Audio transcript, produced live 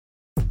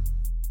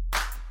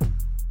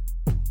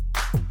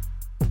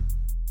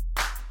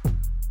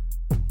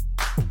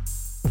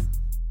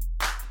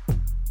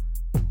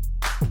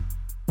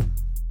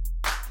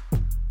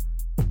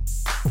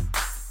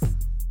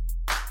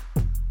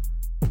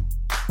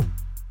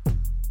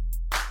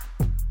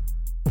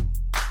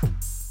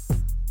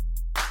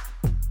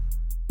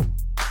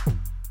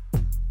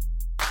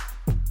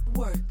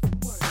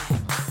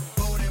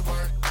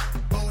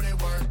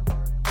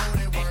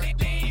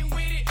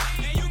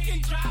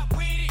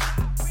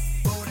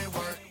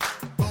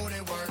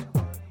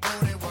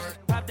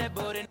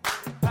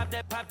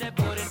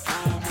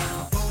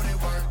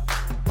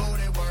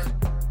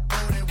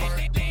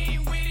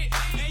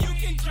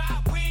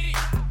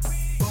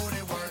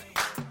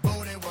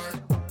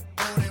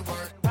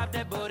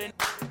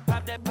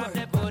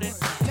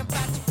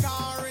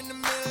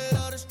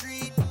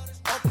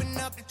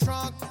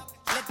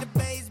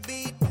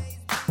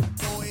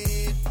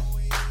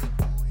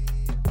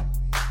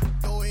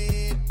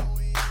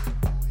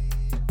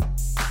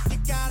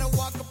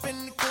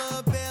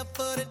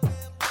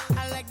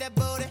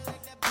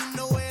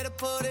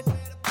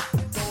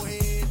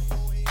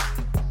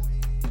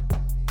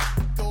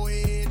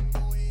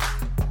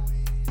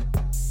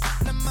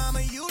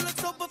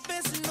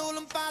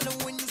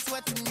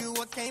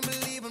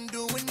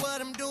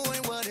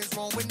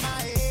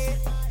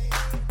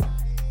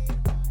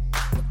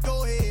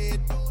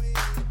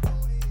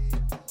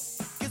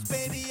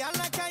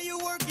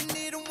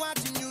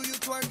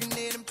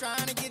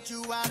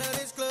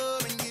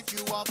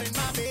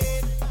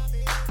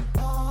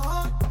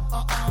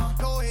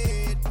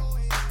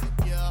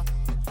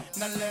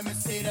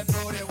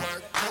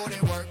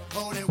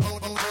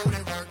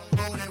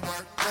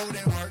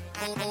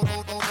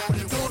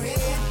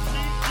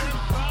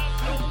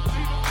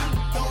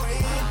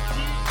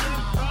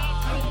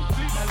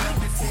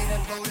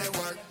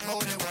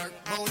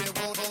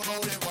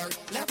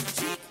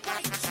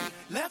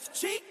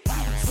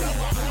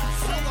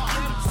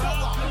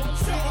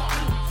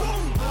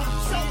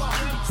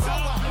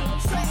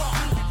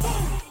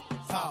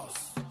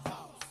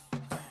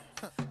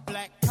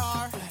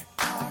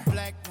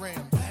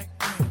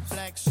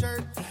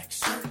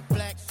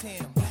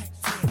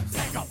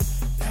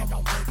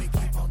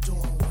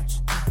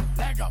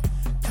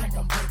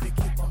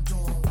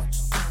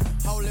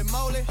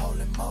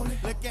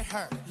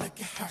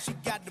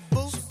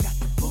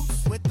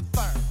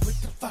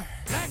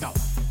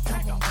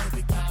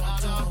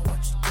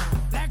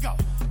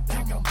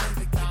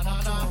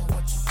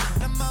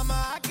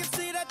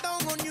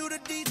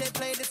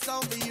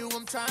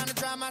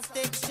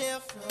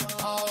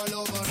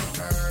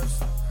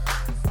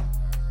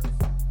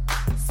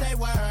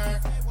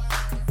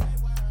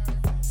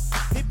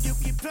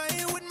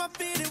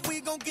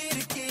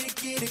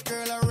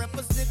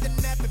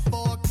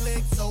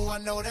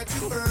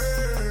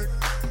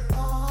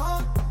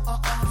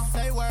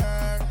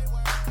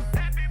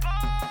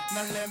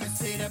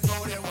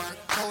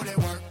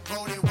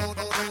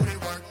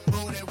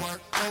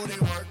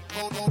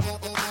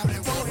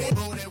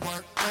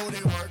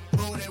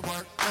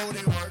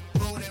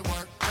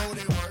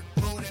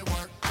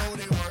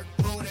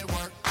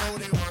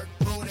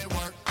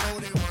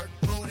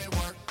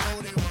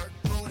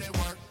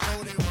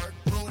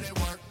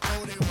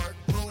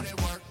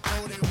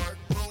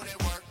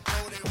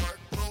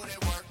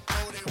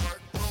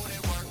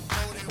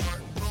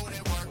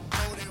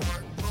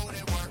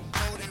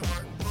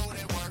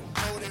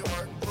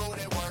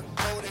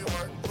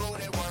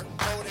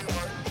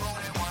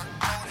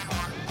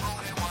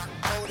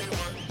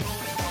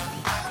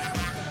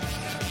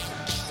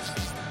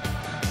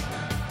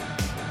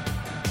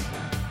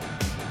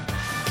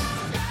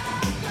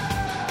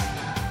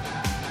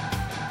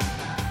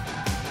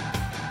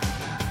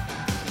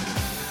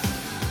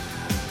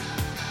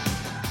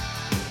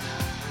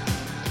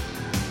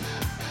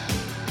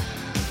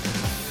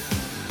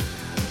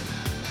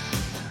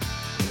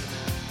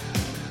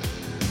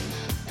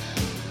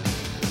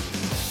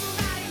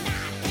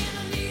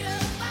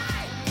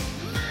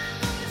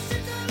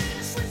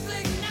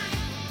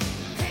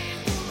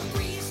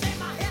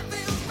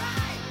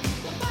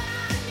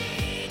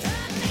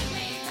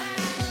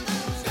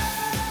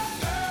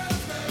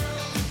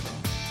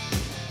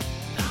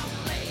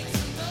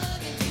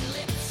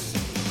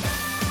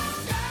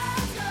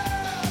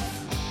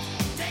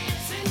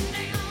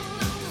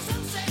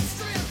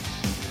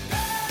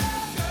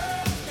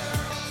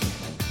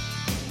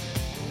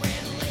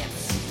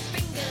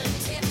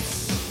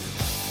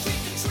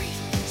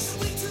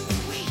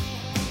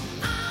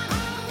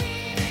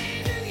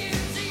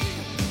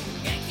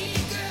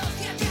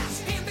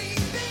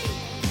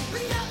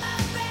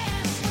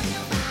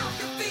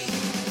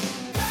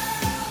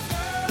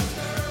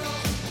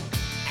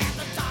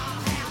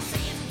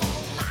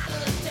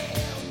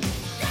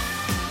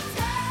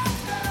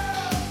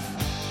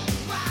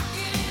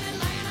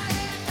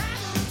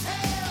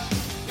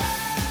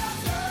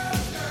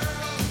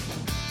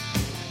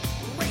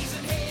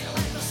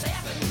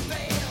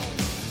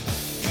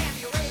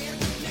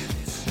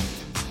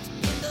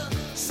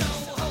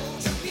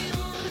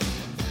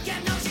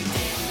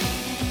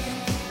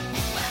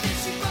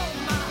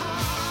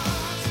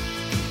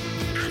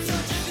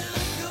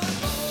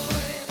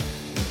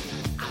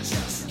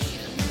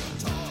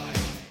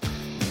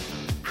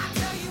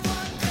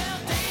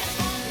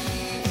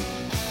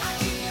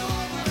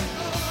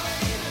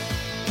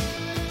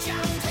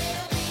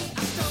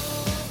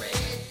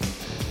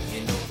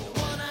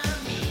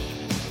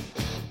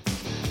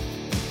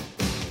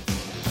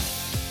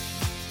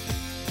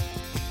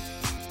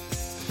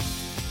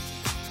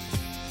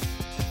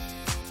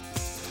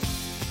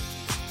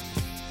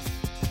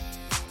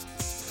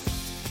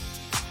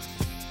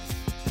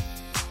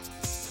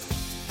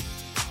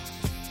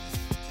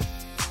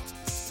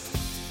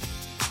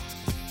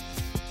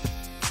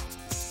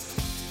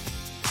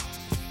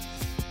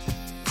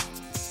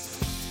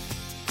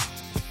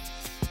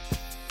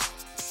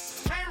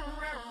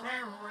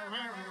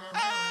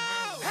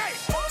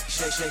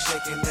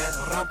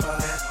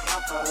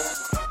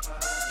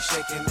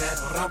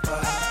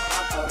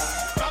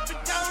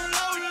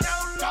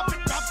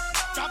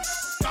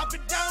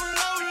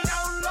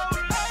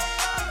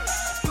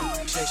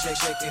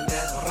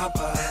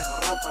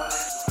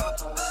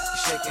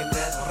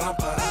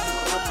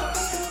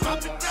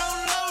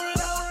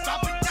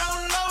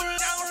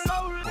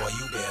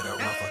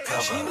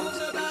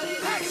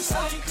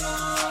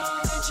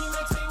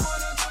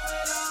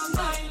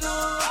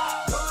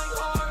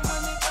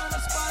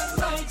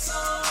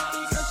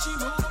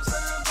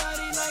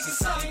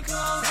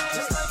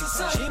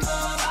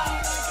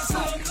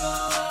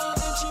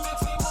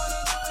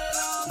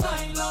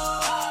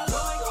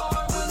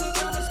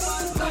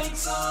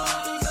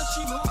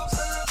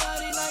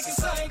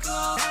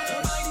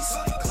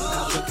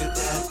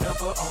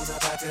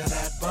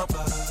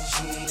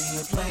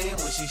playing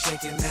when she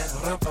shaking that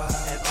rumpa.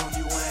 And on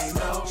you ain't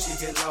know, she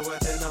get lower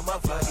than a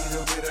muffler.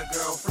 Either with a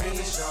girlfriend,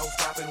 the show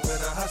stopping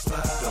with a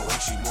hustler. The way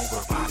she move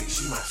her body,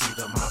 she might see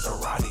the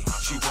Maserati.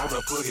 She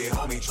wanna put it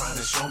on me, trying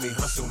to show me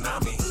her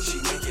tsunami. She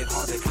make it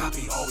hard to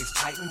copy, always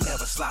tight and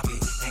never sloppy.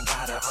 And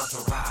got her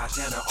entourage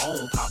and her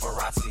own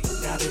paparazzi.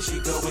 Now that she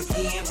go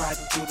again,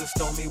 riding through the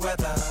stormy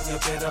weather. You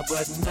better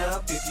button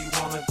up if you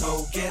wanna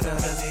go get her.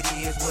 Cause it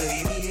is what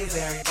it is,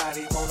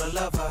 everybody wanna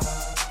love her.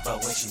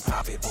 But when she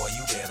pop it, boy,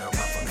 you better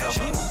run from cover.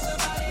 She moves her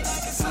body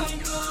like a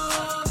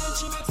cyclone, and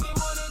she makes me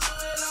wanna do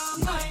it all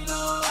night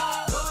long.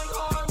 Going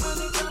hard when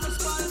the camera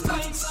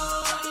spotlights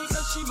on,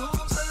 because she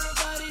moves her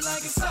body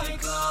like a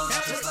cyclone,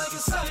 just like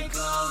a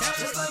cyclone,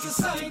 just like a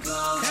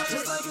cyclone,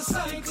 just like a cyclone, just like a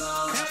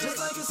cyclone,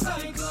 just like a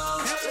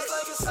cyclone, just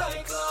like a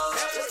cyclone,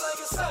 just like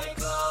a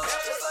cyclone,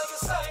 just like a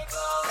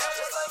cyclone, just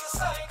like a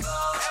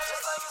cyclone,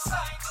 just like a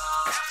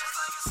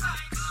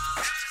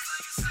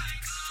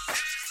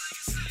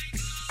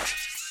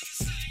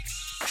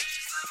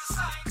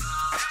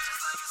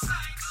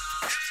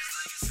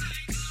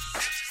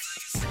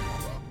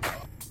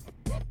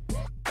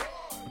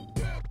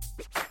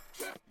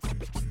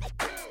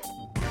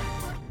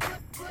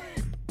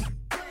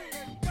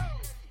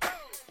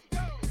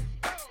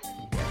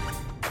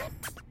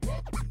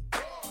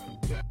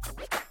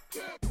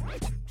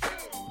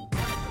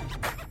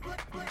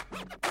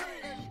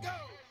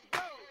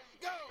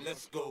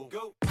Let's go.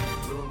 Go.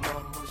 Little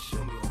mama,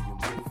 show me how you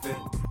move it.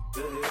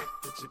 Go ahead,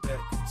 put your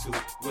back into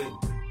it.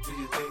 Do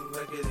your thing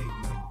like it ain't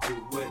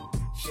nothing to it.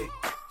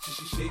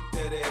 Shake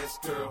that ass,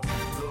 girl.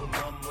 Little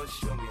mama,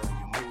 show me how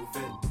you move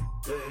it.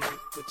 Go ahead,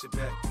 put your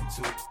back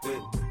into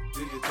it. Do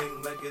your thing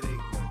like it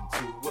ain't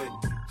nothing to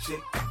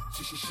it.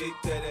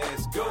 Shake that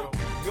ass, girl.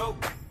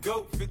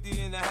 Go, 50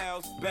 in the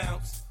house,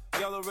 bounce.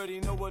 Y'all already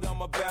know what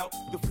I'm about.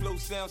 The flow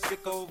sounds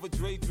sicker over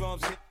Dre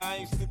drums. I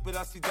ain't stupid,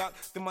 I see Doc,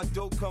 then my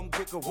dough come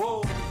quicker.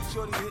 Whoa,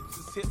 shorty hips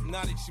is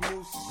hypnotic, she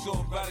moves, she's so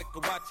erotic.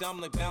 Watch, I'm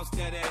like, bounce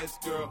that ass,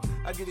 girl.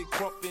 I get it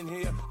crump in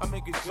here, I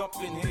make it jump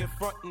in here,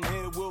 front in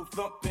here, we'll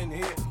thump in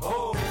here.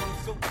 Oh,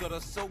 I'm so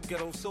gutter, so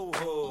ghetto, so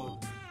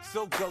hard.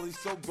 So gully,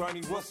 so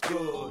grimy, what's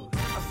good?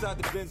 Outside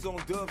the Benz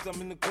on dubs, I'm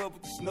in the club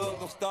with the snug.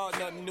 Don't start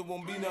nothing, it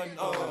won't be nothing.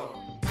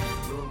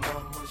 Little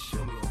mama,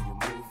 show me how you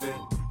move it.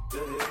 Go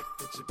ahead,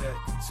 put your back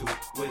into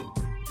it.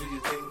 Do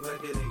your thing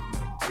like it ain't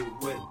nothing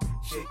to it.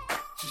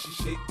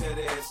 Shake that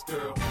ass,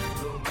 girl.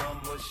 Little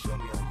mama, show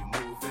me how you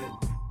move it.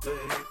 Go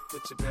ahead,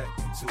 put your back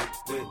into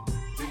it.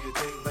 Do your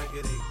thing like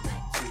it ain't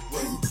nothing to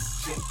it.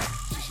 Shake.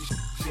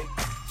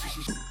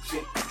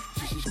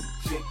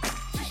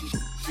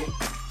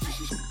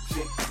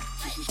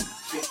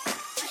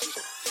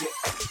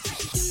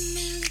 You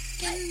may look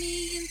at me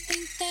and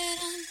think that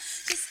I'm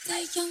just a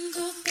young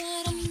girl,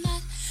 but I'm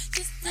not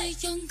just a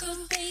young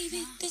girl,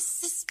 baby.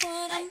 This is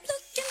what I'm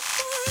looking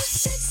for. A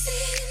sexy,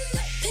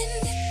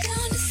 independent,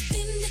 gonna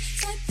spend it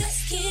type that's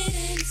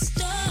getting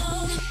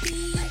stone. Not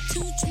being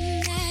too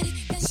dramatic,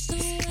 that's the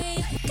way I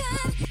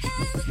gotta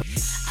have it.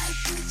 I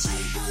put you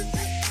on the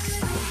body,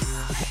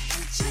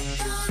 put you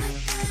on the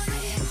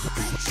body,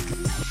 got you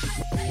know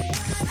hype and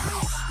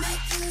body.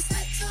 Make girls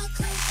that talk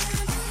like that,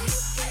 I'm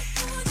looking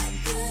for the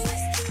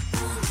goodest to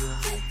on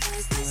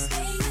because they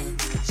stay in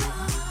the jar.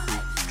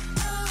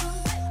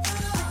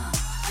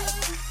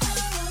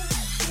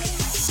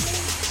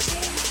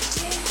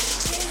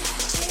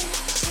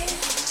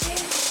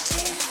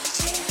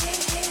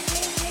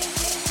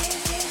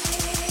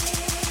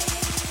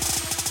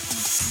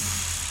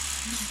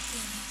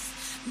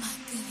 My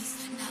goodies,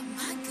 not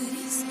my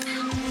goodies.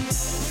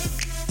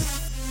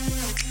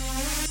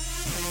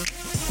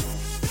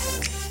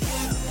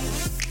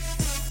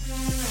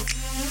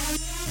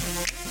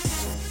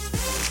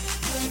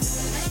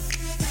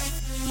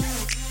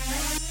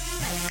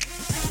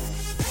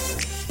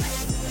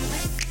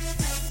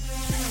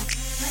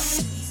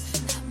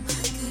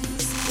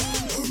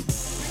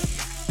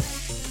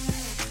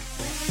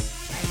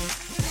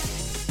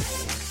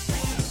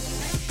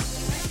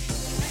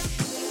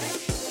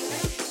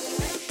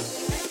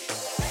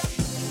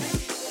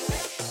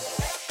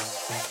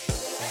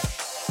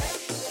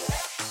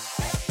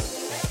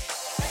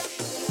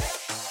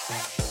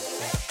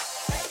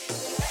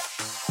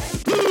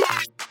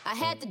 I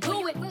had to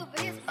do it.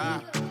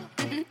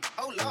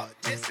 Oh Lord,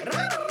 Jesse, make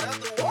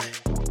another one.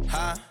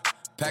 Huh?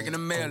 Packing the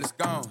mail, it's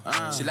gone.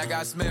 Shit like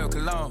I smell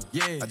cologne.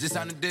 Yeah. I just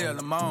signed a deal,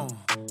 I'm on.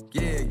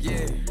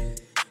 Yeah.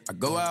 I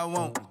go where I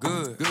want,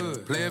 good.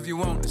 Play if you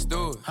want, let's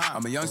do it.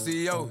 I'm a young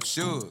CEO,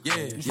 sure.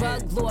 Yeah.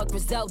 Drug Lord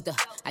Griselda.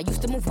 I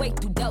used to move weight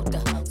through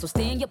Delta. So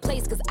stay in your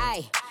place, cause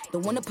I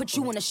don't wanna put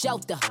you in a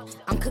shelter.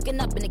 I'm cooking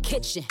up in the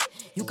kitchen.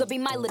 You could be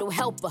my little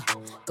helper.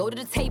 Go to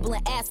the table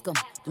and ask them,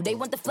 do they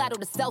want the flat or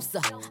the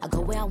salsa? I go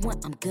where I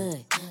want, I'm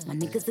good. My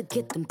niggas will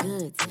get them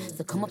goods.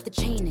 So come off the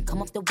chain and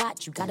come off the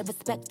watch. You gotta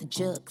respect the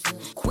jugs.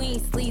 Queen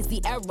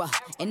sleazy era,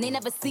 and they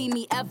never see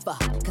me ever.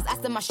 Cause I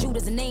send my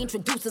shooters and they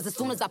introducers as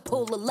soon as I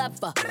pull a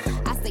lever.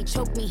 I say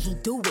choke me, he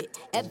do it.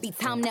 Every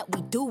time that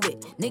we do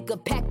it. Nigga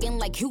packing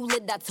like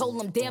Hewlett. I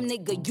told him, damn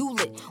nigga, you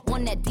lit.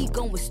 On that D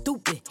gon' was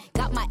stupid.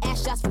 Got my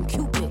ass shots from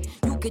Cupid.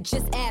 You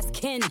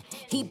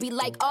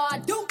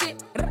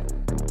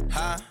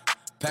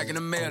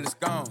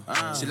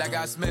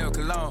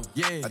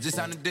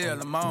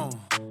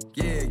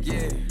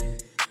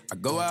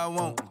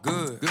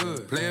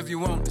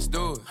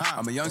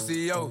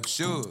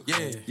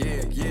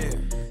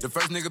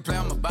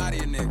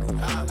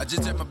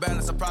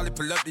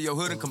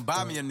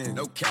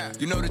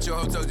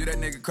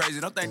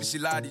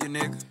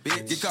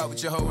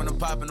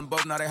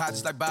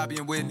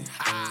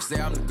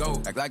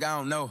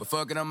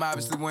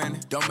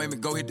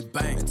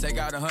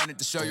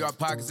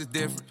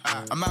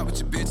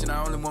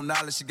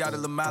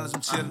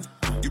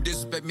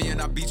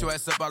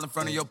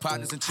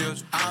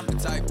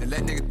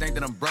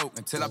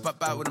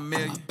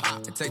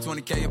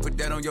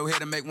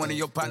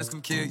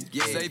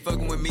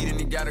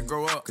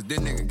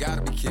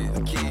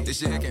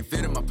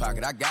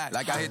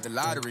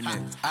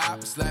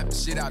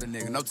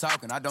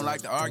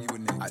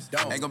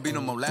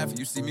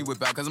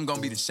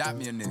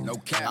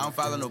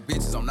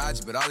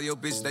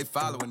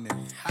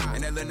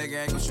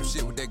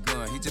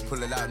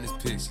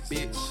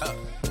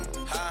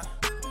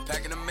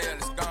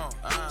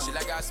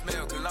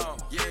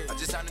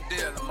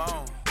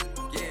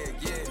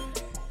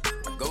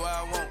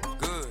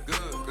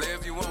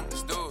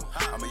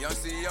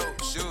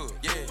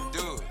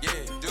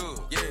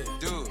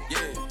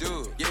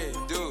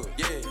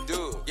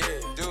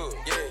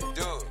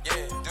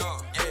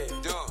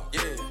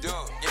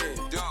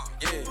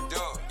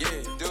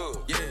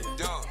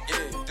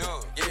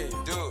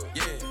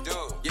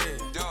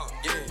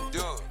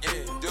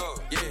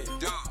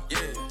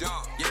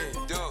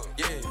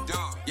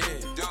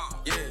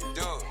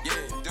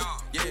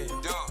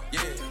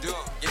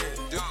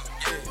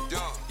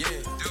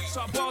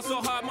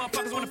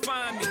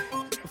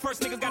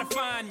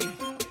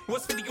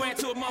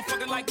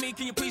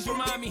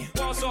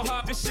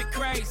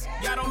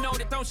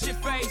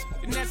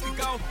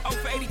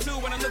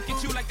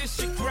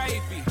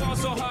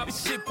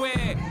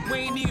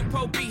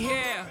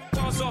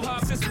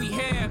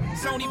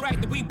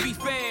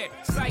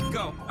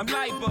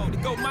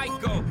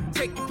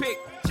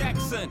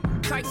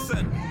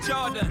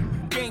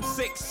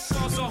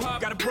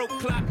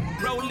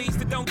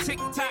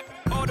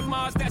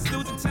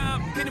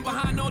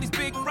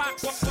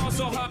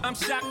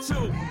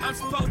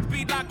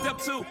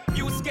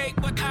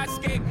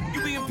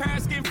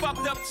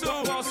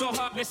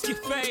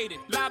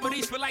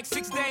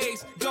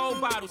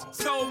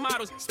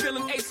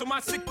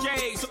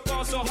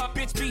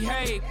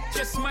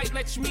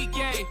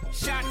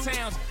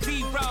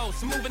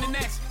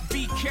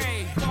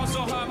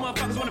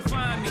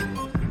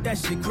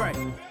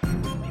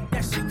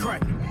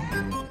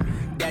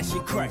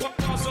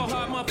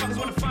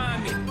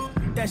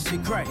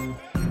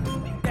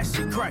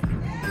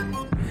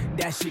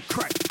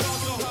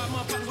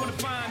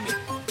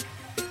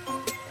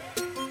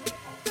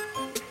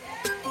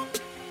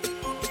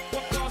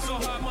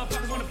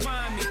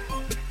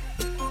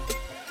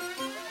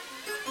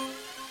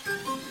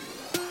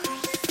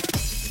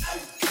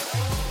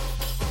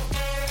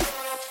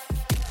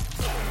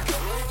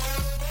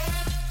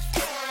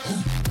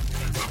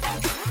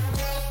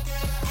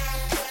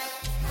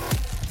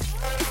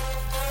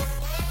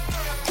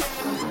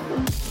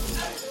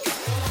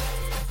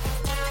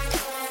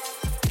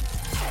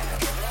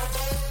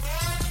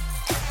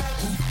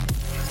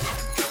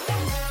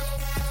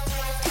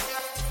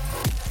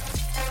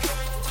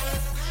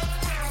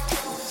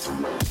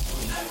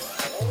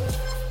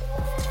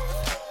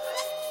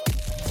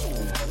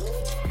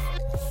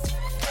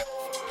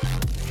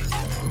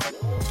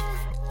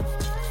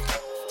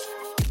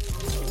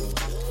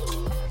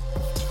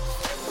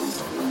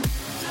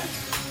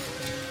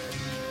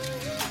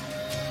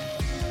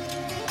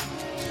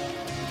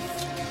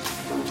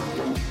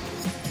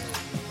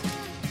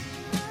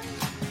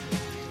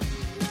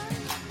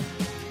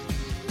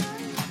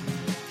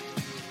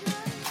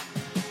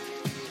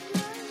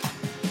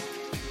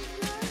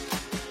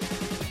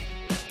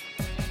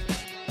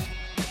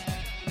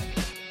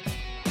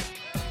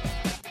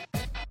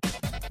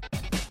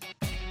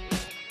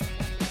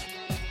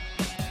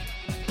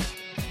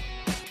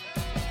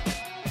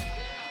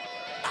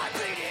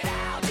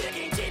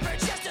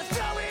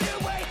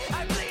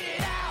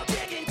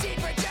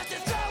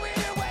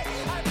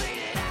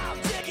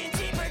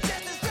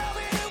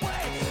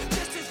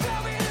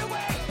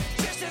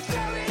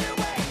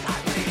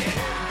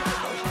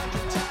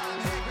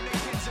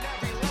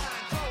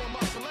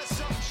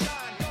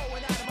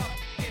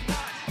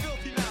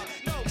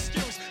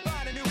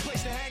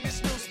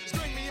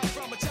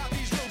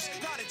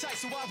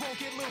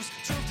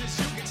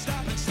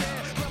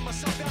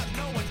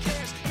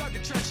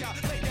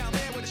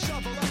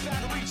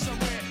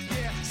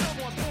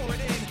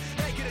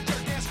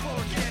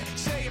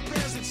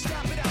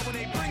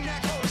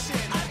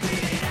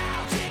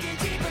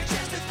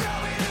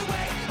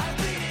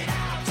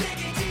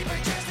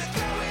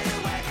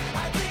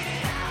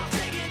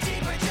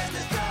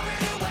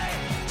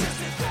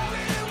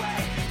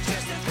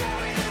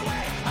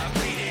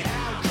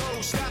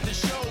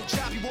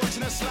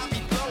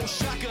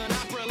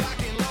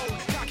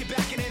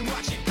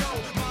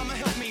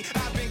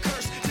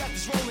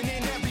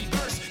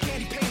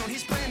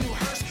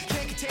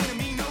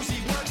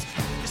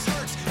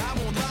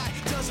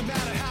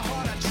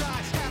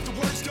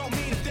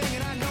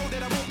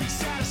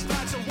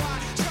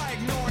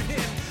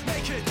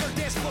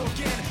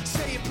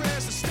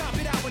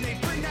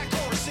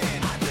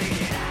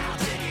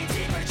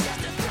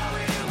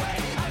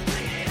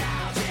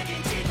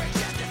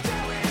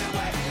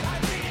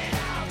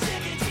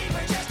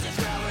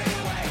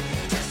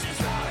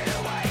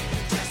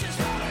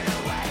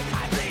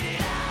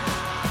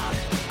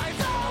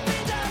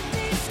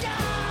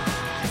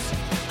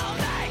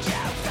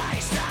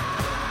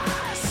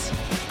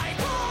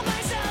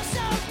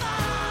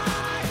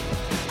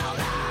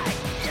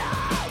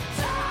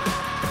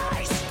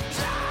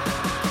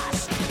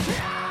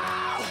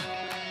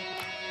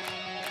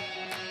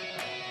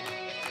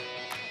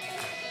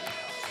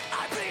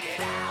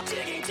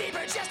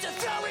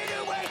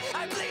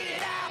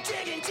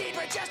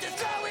just to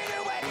throw it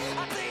away.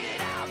 I bleed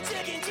it out,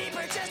 digging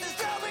deeper just to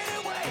throw it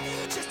away.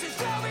 Just to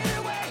throw it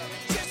away,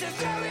 just to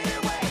throw it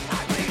away.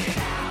 I bleed it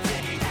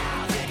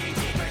out, digging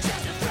deeper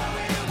just to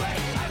throw it away.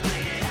 I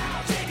bleed it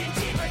out, digging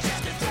deeper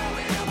just to throw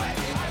it away.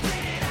 I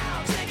bleed it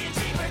out, digging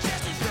deeper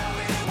just to throw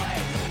it away.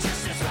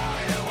 Just to throw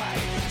it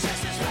away, just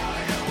to throw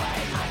it away.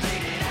 I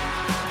bleed it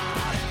out.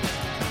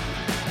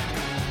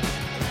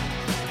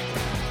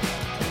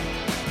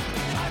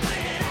 I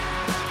bleed it out. I bleed it out.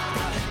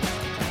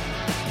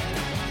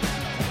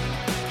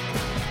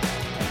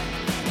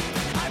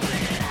 I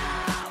bleed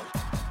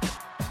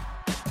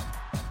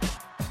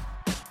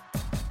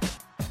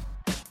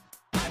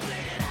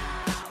it out.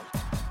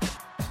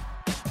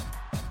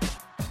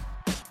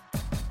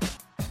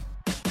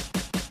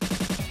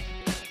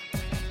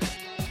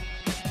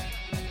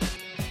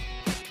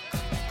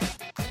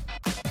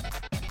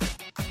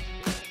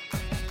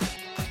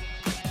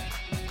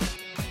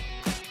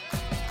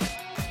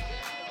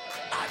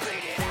 I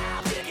bleed it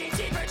out, digging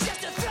deeper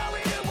just to throw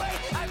it away.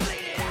 I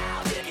bleed it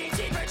out, digging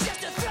deeper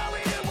just to throw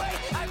it away.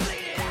 I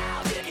bleed it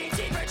out, digging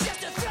deeper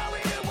just to throw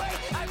it away.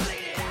 I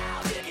bleed it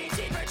out,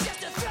 digging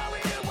deeper just to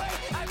throw it away.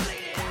 I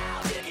bleed it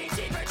out, digging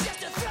deeper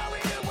just to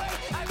throw it away.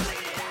 I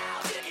bleed it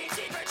out, digging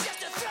deeper just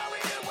to throw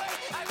it away.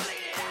 I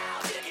bleed it out,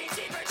 digging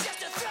deeper just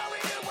to throw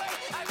it away.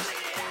 I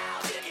bleed it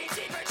out, digging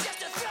deeper just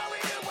to throw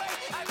it away.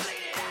 I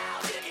bleed it out,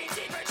 digging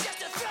deeper just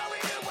to throw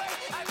it away.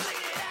 I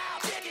bleed it out,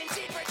 digging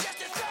deeper just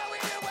to throw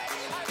it away.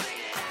 I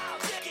bleed it out,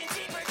 digging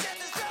deeper just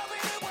to throw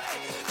it away.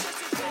 Just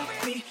to throw it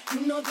away. Baby,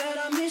 you know that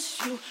I miss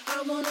you.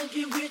 I wanna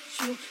get with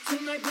you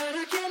tonight, but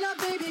I cannot,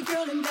 baby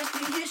girl, and that's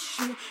the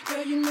issue.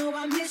 Girl, you know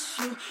I miss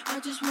you. I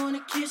just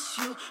wanna kiss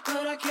you,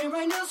 but I can't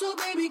right now. So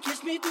baby,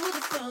 kiss me through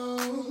the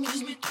phone.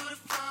 Kiss me through the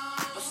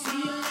phone. I'll see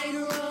you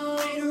later on.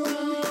 Later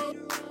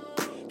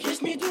on.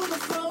 Kiss me through the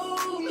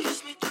phone.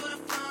 Kiss me through the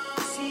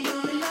phone. See you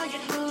when I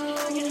get home.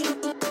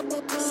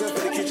 Step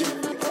in the kitchen.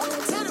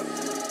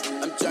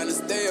 I'm tryna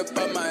stay up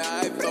on my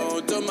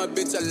iPhone. Told my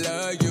bitch I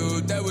love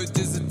you. That was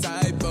just a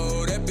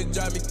typo. That bitch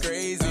drive me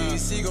crazy.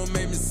 She gon'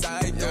 make me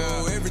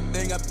psycho.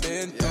 Everything I've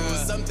been through,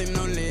 something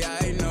only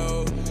I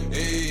know.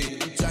 Hey,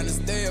 I'm tryna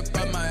stay up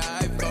on my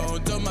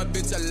iPhone. Told my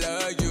bitch I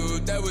love you.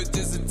 That was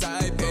just a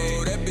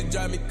typo. That bitch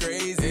drive me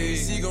crazy.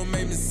 She gon'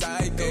 make me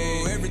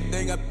psycho.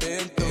 Everything I've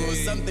been through,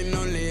 something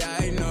only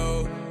I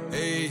know.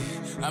 Hey,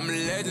 I'm a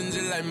legend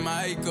just like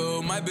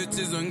Michael. My bitch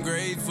is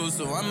ungrateful,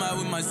 so I'm out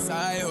with my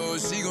side hoe.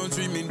 She gon'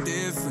 treat me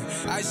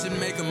different. I should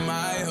make her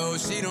my hoe.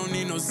 She don't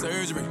need no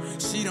surgery.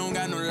 She don't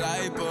got no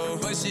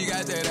lipo, but she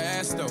got that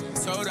ass though.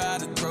 Told her how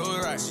to throw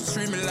it right. She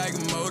treat me like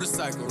a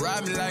motorcycle,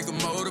 ride me like a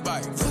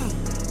motorbike.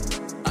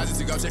 I just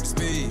took off, check the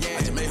speed. I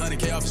just made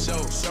 100K off a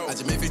show. I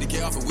just made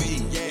 50K off a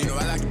weed. You know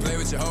I like to play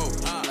with your hoe.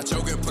 I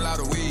choke her and pull out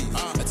a weed.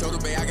 I told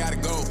her, babe, I gotta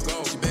go.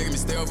 She begging me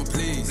stay over,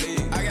 please.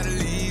 I gotta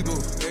leave,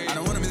 boo. I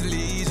don't wanna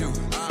mislead you.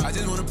 I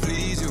just wanna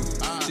please you.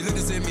 She looked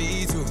and said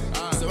me too.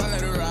 So I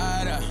let her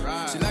ride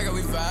out. She like how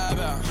we vibe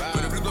out.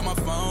 When the blue blow my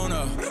phone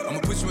up, I'ma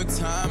put you in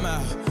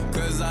timeout.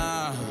 Cause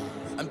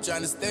I'm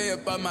tryna stay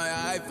up on my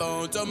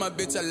iPhone. Told my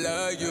bitch I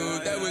love you.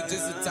 That was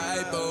just a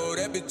typo.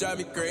 That bitch drive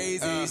me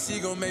crazy. She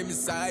gon' make me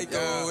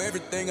psycho.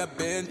 Everything I've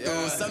been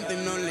through,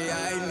 something only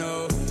I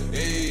know.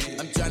 Hey,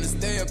 I'm tryna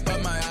stay up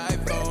on my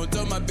iPhone.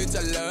 Told my bitch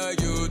I love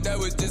you. That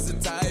was just a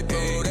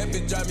typo. That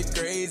bitch drive me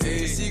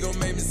crazy. She gon'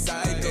 make me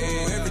psycho.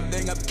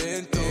 Everything I've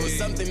been through,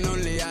 something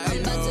only I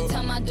I'm know. about to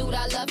tell my dude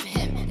I love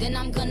him, then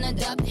I'm gonna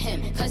dub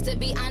him. Cause to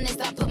be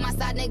honest, I put my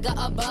side nigga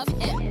above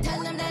him.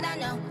 Tell him that I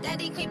know that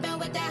he creepin'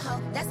 with that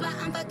hoe. That's why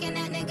I'm fucking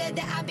that nigga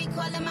that I be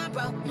calling my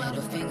bro.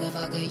 Middle finger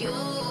fucker you,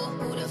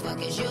 who the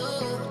fuck is you?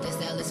 This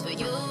L is for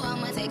you,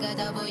 I'ma take a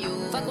W.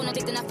 Fuck on a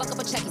dick, then I fuck up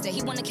a check. He said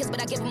he wanna kiss,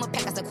 but I give him a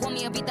peck. I said call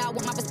me a beat, I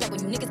want my respect. When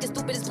you niggas get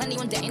stupid, it's plenty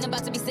on deck. Ain't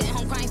about to be sitting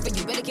home crying for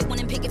you. Better get one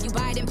and pick if you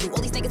buy it and blue.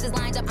 All these niggas is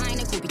lined up, I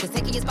ain't a crew. Because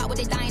taking your spot what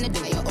they dying to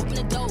do. Hey, open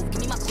the door,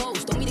 give me my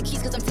clothes. Throw me the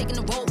keys cause I'm taking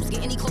the ropes.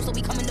 Get any closer,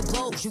 we coming to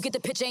blows. You get the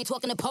picture, ain't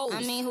talking to pose.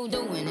 I mean, who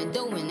doing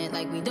it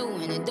like we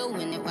doing it.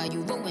 While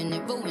you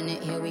ruin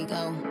it, here we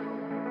go.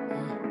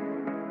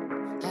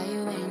 How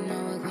you ain't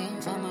know a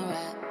queen from a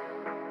rap?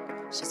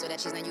 She saw that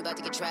she's now you about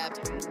to get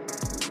trapped.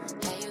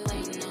 How you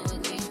ain't know a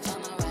queen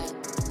from a rap?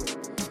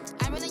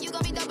 I really you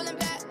gon' be doubling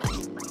back.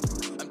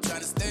 I'm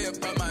tryna stay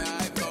up on my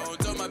iPhone.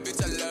 Told my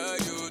bitch I love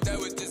you. That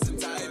was just a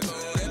typo.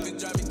 That bitch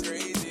drive me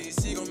crazy.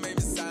 She gon' make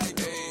me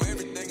psycho.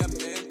 Everything I've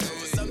been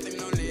through,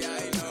 something only I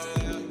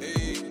know.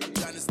 Hey, I'm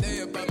tryna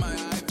stay up on my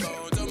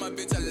iPhone. Told my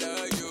bitch I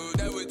love you.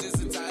 That was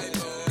just a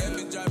typo. That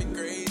bitch drive me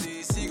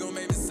crazy. She gon'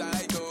 make me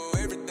psycho.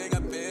 Everything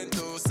I've been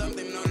through,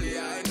 something only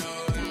I know.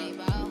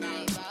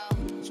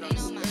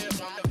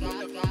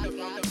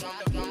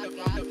 You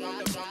know my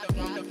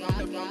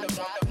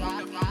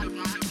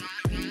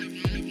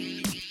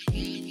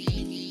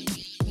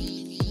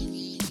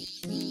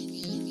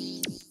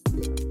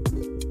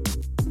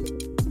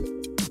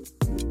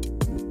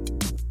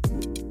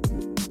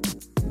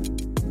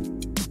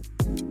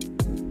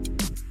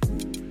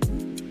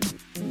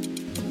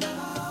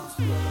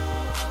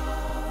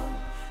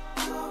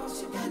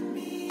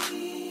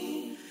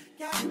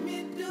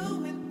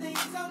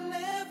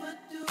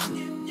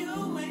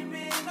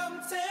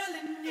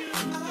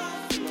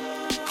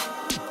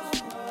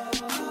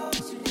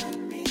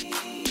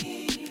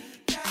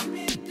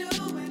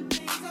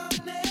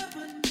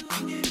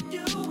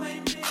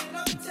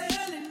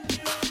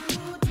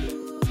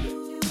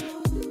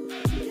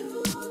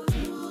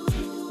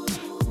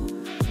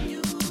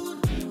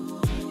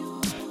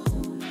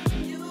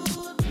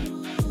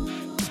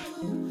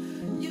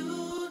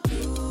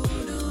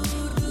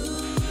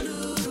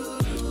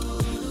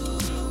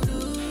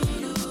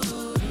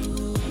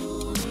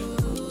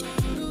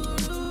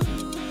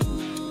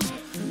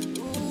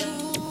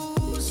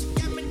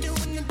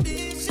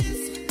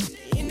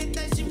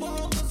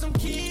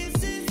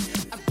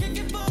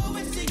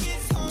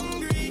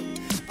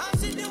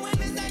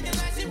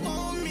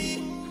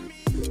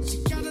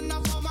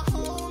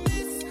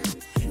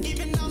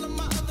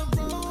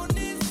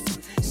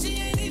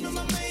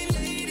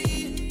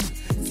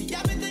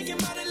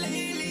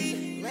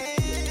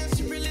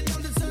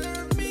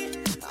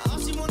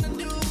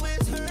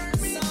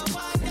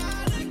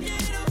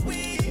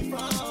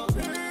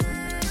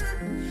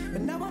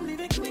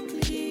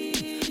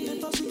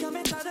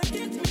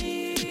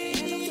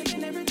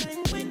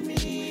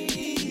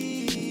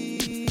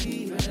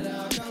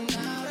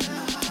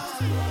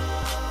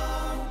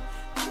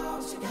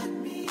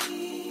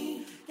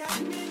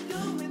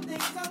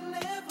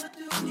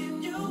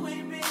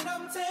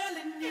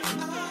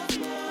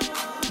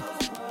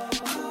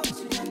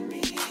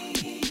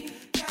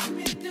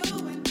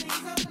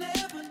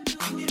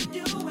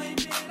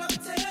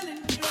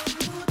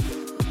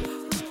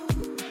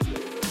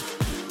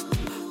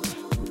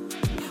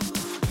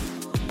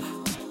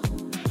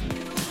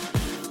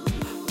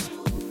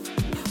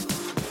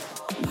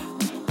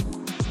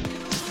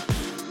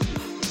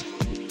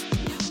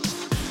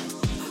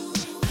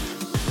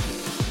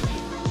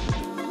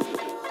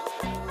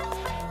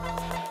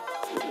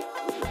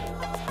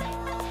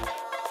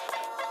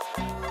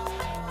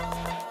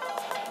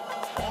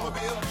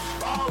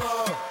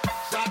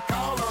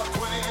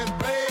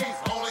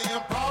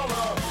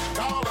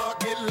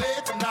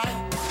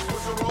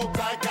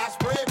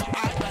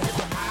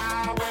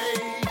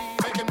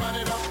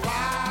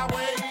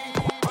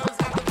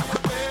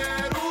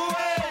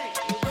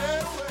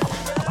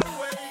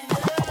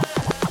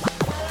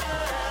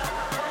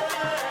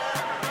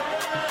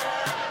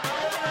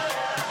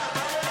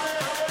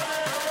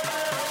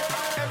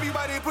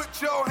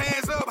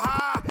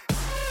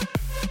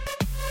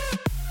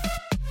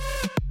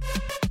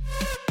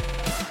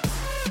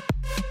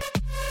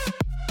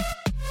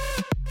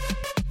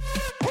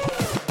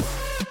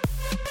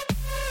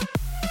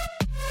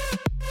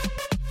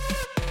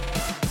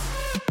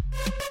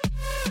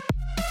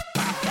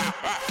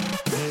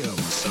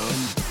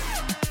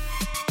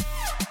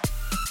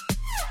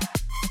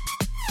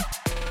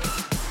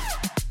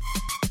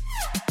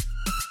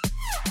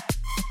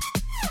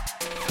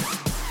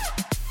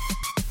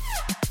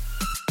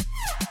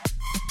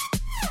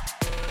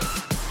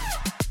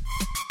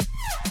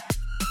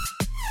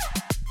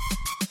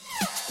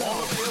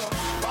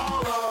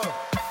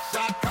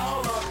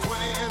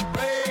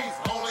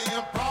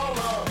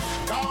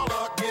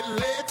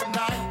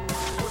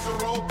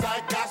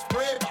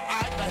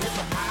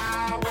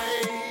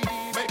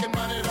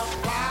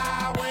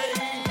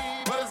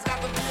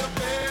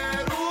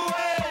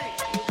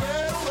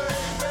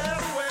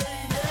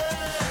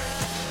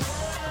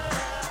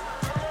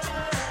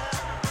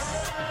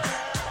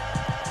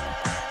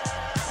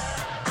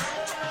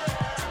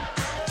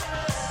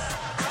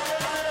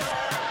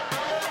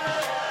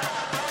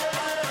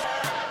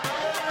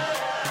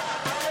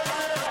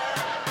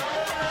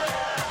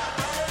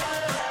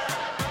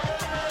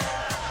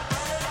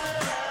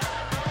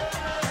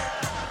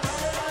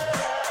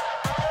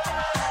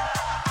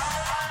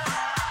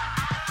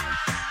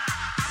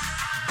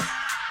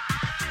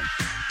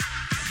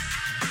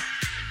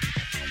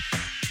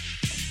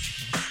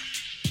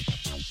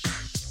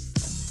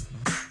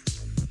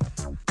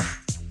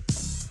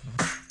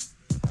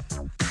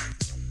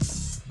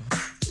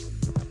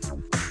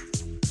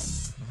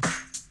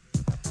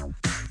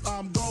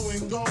I'm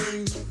going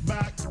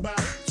back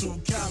to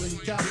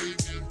Cali.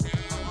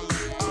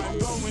 I'm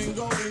going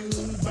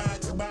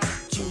back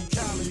to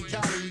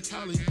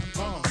Cali.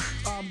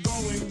 I'm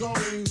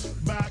going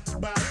back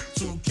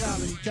to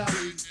Cali.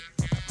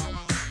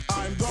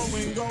 I'm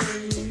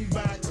going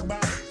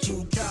back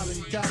to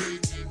Cali.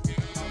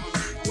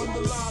 When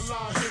the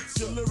la hits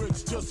your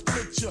lyrics, just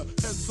split your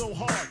head so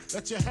hard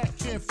that your hat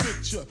can't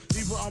fit you.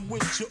 Either I'm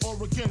with you or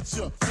against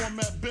you.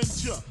 Format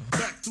bent you.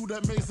 Back through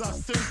that maze I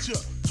sent you.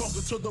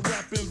 Talking to the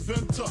rap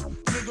inventor.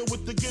 Nigga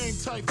with the game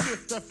type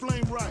fifth, that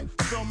flame right.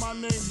 Spell my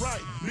name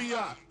right.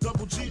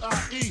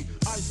 B-I-double-G-I-E.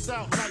 Iced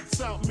out,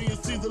 lights out, me and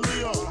Caesar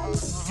Leo.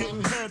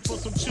 Getting head for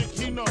some chick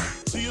he know.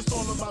 See, it's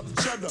all about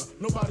the cheddar.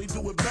 Nobody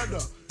do it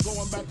better.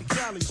 Going back to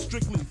Cali,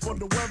 strictly for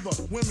the weather,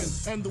 women,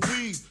 and the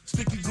weed.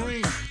 Sticky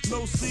green,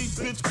 no seed,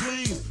 bitch,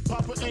 please.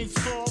 Papa ain't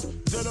soft,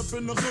 dead up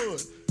in the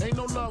hood. Ain't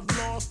no love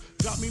lost,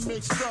 got me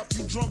mixed up.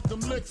 You drunk them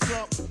licks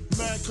up.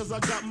 Mad cause I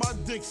got my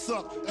dick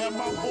sucked and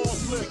my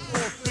balls licked.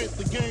 Forfeit,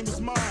 the game is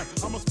mine.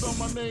 I'ma spell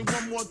my name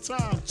one more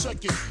time.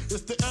 Check it.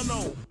 It's the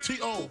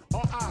N-O-T-O-R-I-O-U-S.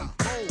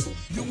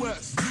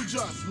 You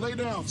just lay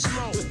down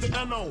slow. It's the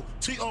N-O-T-O-R-I-O-U-S.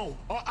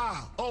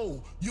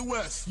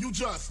 You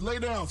just lay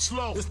down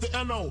slow. It's the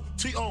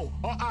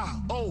N-O-T-O-R-I-O-U-S.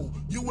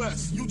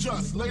 You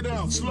just lay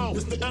down slow.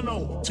 It's the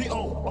N-O-T-O-R-I-O-U-S.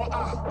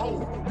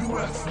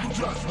 You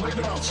just lay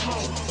down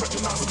slow.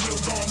 Recognize the real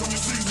dawn when you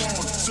see one.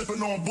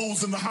 Sipping on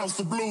booze in the house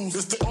of blues.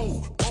 It's the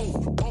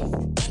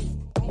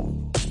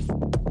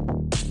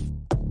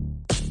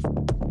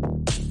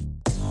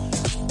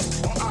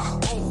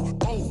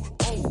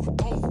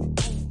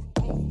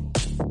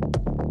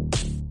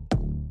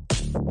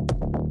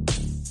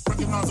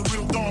Recognize the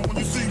real dawn when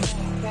you see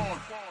one.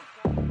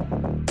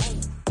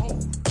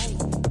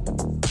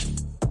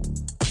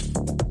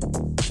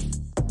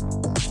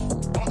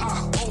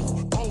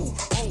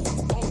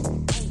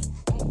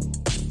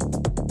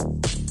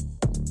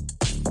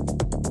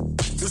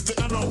 It's the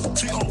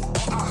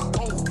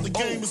N-O-T-O-R-I-O. The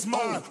game is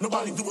mine.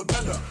 Nobody do it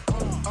better.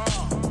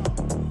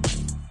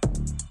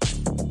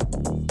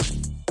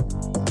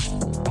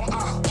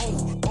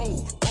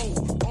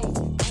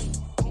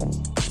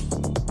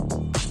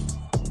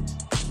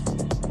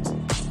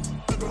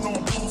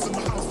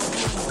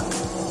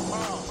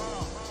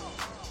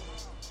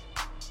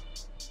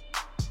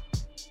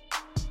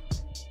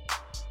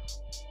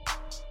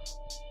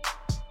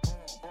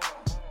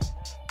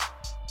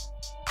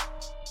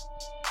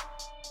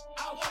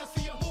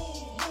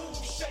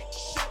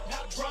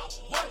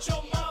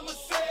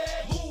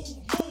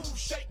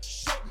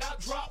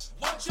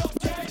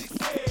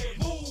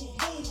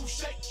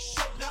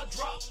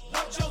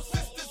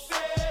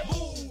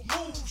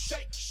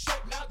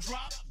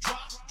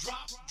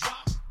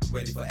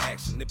 Ready for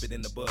action, nip it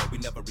in the bud, we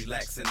never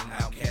relaxing.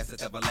 Outcast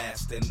is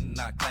everlasting,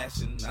 not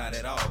clashing, not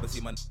at all. But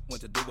see, my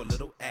went to do a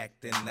little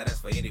acting. Now that's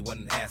for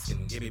anyone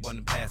asking. Give me one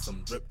and pass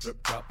them. Drip,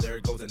 drip, drop, there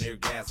goes an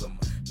orgasm.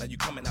 Now you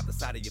coming out the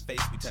side of your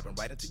face, we tapping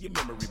right into your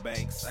memory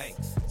banks.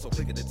 Thanks. So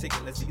click at the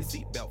ticket, let's see your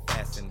seatbelt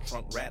fasten.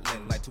 Trunk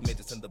rattling like two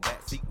midgets in the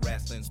back seat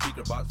wrestling.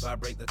 Speaker box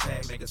vibrate the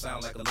tag, make it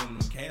sound like aluminum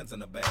cans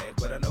in a bag.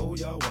 But I know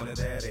y'all wanted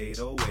that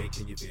 808,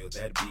 can you feel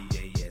that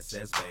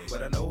B-A-S-S bass?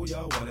 But I know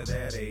y'all wanted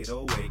that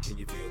 808, can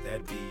you feel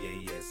that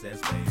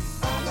B-A-S-S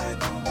bass? I like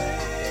the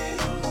way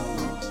you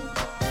move.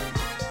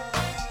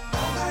 I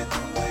like the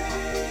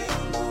way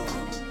you move.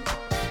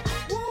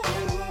 Woo,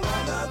 I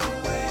love the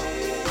way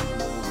you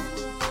move.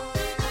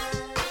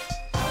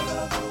 I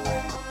love the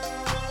way,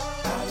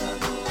 I love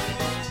the way,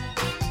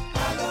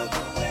 I love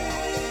the way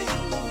you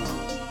move.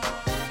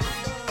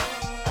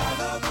 I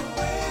love the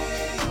way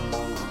you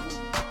move.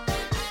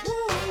 Woo,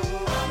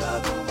 I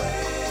love the way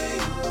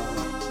you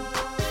move.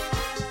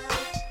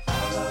 I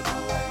love the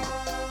way,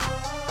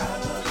 I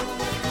love the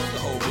way. The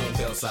whole room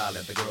fell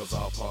silent. The girls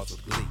all paused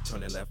with glee.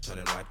 Turning left,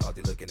 turning right, thought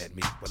they looking at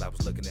me. Well, I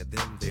was looking at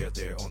them,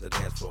 they're on the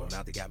dance floor.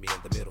 Now they got me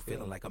in the middle,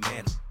 feeling like a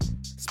man.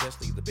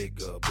 Especially the big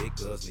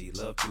girls need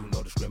love too,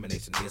 no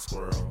discrimination here,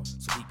 squirrel.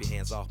 So keep your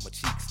hands off my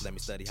cheeks, let me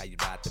study how you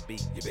ride the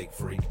beat, you big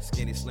freak.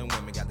 Skinny, slim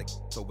women got the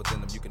so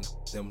within them, you can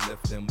them,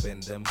 lift them,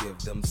 bend them, give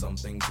them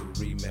something to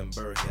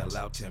remember. Hell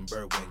out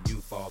timber when you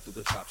fall through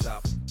the chop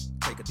shop.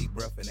 Take a deep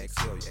breath and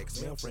exhale. Your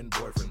ex-girlfriend,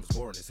 boyfriend was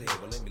boring as hell.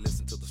 Well, let me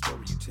listen to the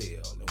story you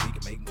tell, and we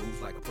can make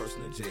moves like a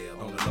person in jail.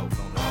 On the low, on the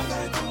low. I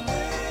like the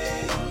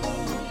way you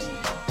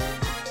move.